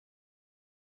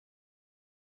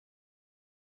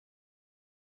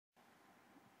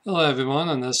Hello everyone,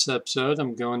 on this episode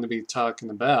I'm going to be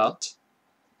talking about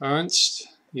Ernst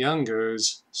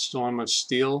Junger's Storm of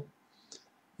Steel.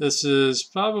 This is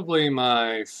probably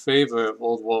my favorite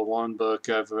World War I book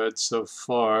I've read so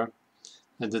far.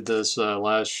 I did this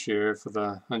last year for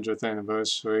the 100th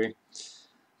anniversary.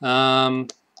 Um,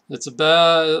 it's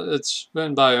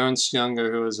written by Ernst Junger,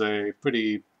 who is a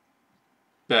pretty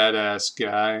badass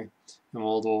guy in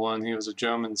World War I. He was a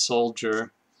German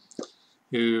soldier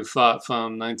who fought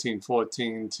from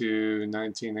 1914 to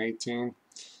 1918.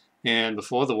 And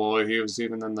before the war, he was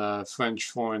even in the French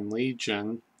Foreign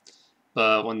Legion.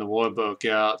 But when the war broke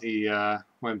out, he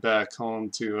went back home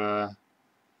to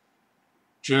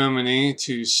Germany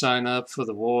to sign up for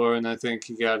the war. And I think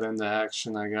he got into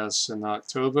action, I guess, in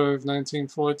October of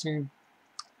 1914.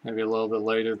 Maybe a little bit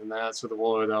later than that. So the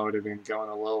war had already been going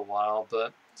a little while.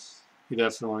 But he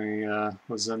definitely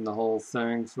was in the whole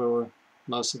thing for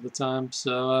most of the time.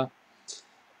 So,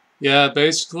 yeah,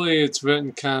 basically it's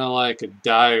written kind of like a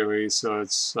diary, so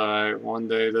it's one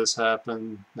day this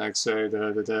happened, next day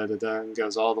da da da da da, and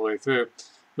goes all the way through,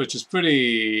 which is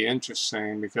pretty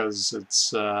interesting because it's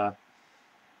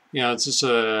just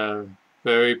a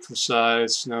very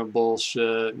precise, no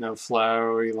bullshit, no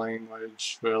flowery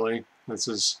language, really. This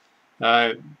is,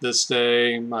 this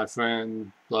day my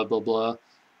friend blah blah blah,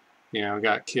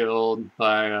 got killed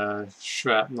by a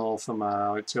shrapnel from an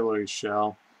artillery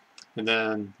shell. And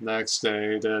then the next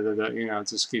day, it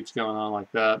just keeps going on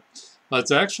like that. But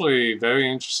it's actually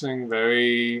very interesting,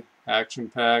 very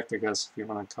action-packed, I guess if you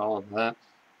want to call it that.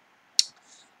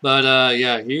 But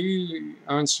yeah,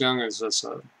 Ernst Young is just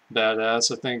a badass.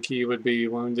 I think he would be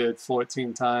wounded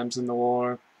 14 times in the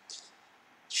war,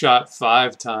 shot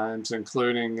 5 times,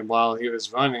 including while he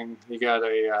was running. He got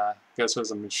I guess it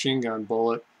was a machine gun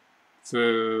bullet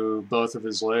through both of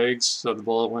his legs. So the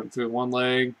bullet went through one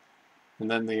leg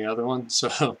and then the other one.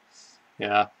 So,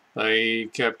 yeah, but he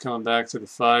kept coming back to the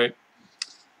fight.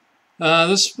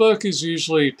 This book is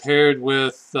usually paired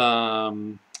with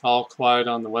All Quiet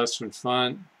on the Western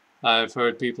Front. I've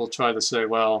heard people try to say,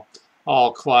 well,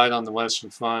 All Quiet on the Western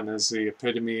Front is the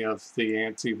epitome of the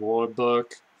anti-war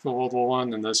book for World War I,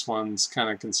 and this one's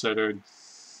kind of considered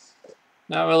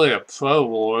not really a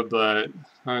pro-war, but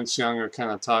Ernst Junger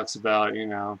kind of talks about,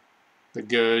 the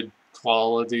good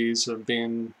qualities of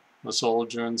being a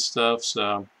soldier and stuff.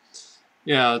 So,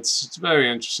 yeah, it's very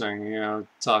interesting,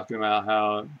 talking about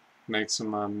how it makes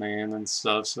him a man and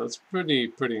stuff. So it's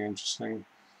pretty interesting.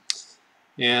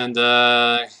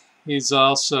 And he's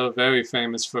also very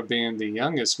famous for being the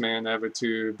youngest man ever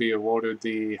to be awarded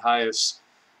the highest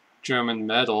German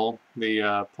medal,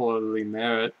 the Pour le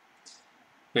Merit.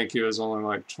 I think he was only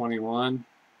like 21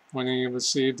 when he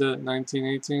received it in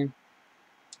 1918.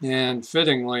 And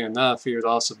fittingly enough, he would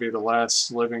also be the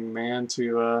last living man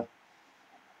to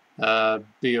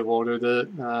be awarded it.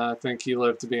 I think he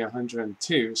lived to be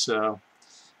 102, so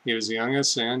he was the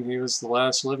youngest and he was the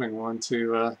last living one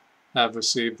to have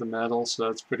received the medal, so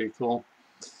that's pretty cool.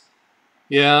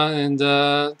 Yeah, and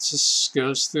it just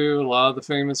goes through a lot of the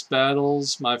famous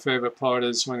battles. My favorite part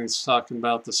is when he's talking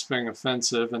about the Spring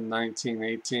Offensive in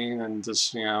 1918 and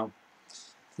just,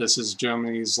 this is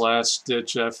Germany's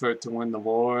last-ditch effort to win the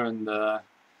war, and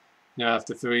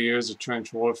after 3 years of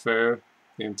trench warfare,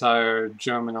 the entire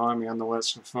German army on the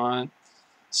Western Front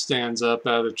stands up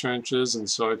out of the trenches and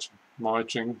starts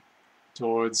marching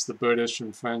towards the British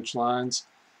and French lines,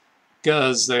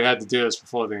 because they had to do this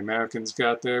before the Americans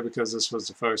got there, because this was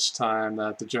the first time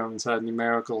that the Germans had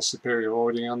numerical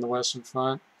superiority on the Western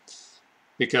Front.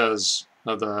 Because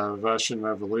of the Russian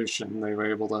Revolution, they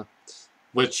were able to,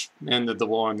 which ended the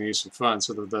war on the Eastern Front,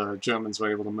 so that the Germans were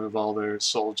able to move all their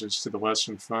soldiers to the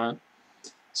Western Front.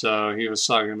 So he was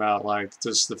talking about like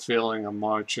just the feeling of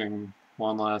marching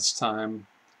one last time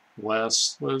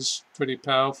west was pretty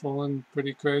powerful and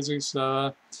pretty crazy.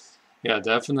 So yeah,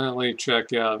 definitely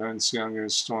check out Ernst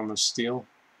Junger's Storm of Steel.